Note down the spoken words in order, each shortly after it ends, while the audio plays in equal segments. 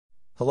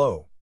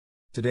Hello.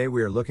 Today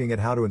we are looking at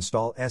how to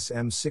install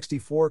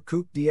SM64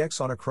 Coop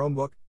DX on a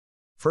Chromebook.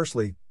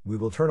 Firstly, we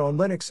will turn on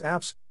Linux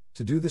apps.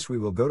 To do this we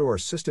will go to our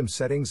system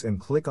settings and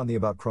click on the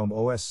About Chrome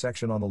OS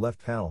section on the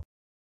left panel.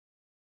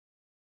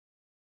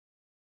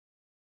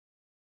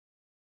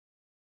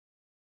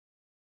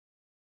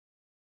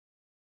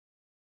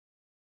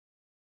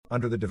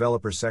 Under the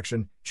Developers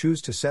section,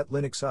 choose to set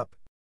Linux up.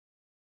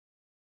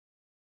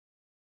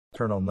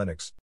 Turn on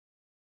Linux.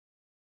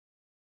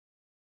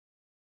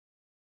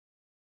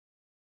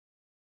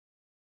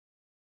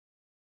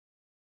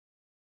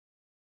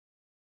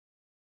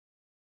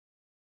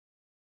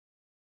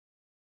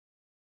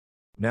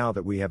 Now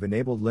that we have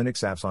enabled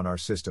Linux apps on our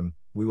system,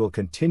 we will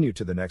continue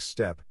to the next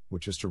step,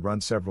 which is to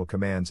run several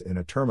commands in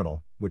a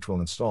terminal, which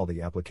will install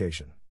the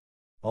application.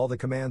 All the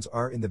commands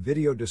are in the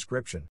video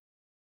description.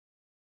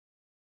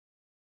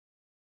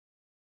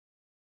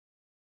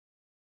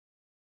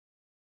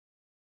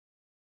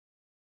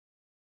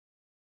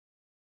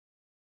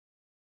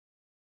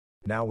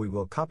 Now we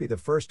will copy the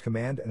first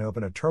command and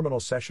open a terminal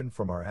session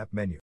from our app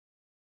menu.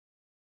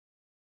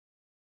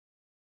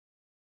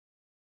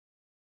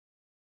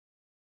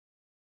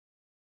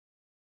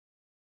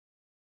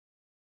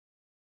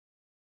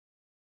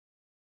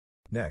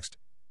 Next,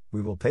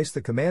 we will paste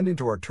the command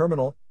into our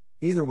terminal,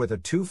 either with a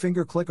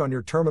two-finger click on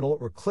your terminal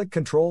or click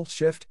Ctrl,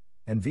 Shift,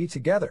 and V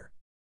together.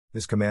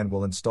 This command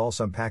will install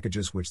some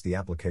packages which the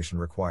application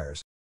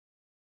requires.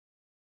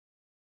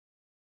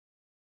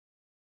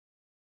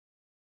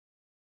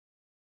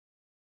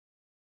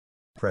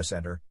 Press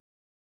Enter.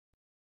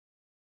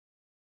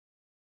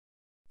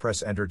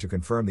 Press Enter to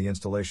confirm the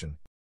installation.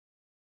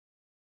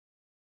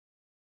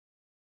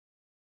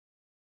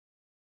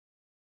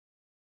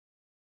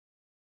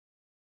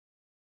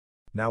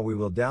 Now we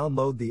will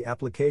download the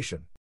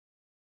application.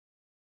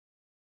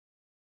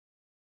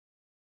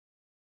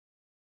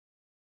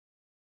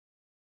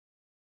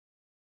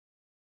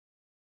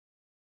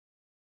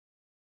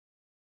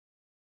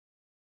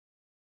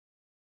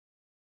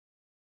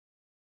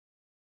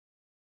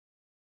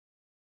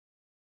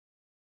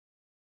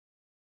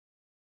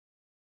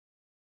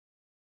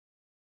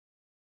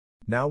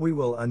 Now we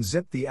will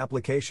unzip the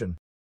application.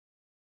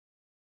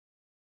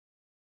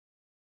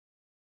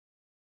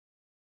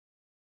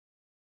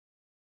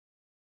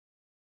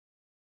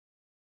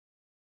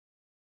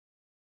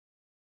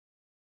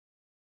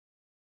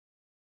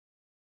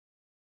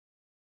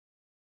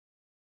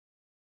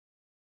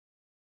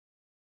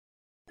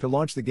 To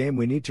launch the game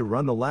we need to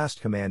run the last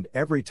command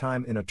every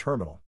time in a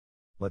terminal.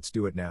 Let's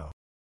do it now.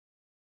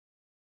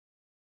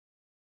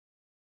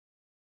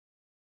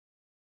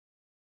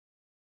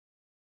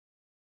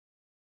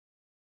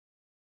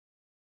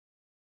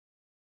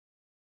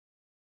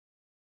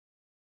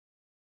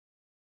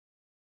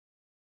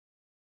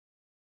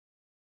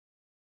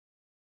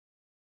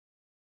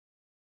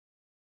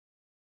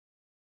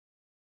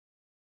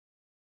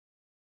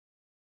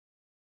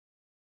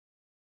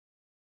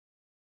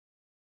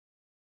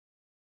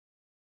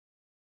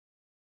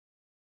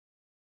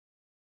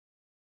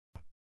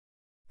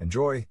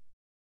 Enjoy!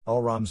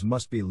 All ROMs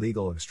must be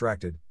legal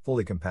extracted,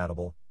 fully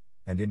compatible,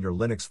 and in your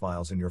Linux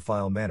files in your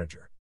file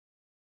manager.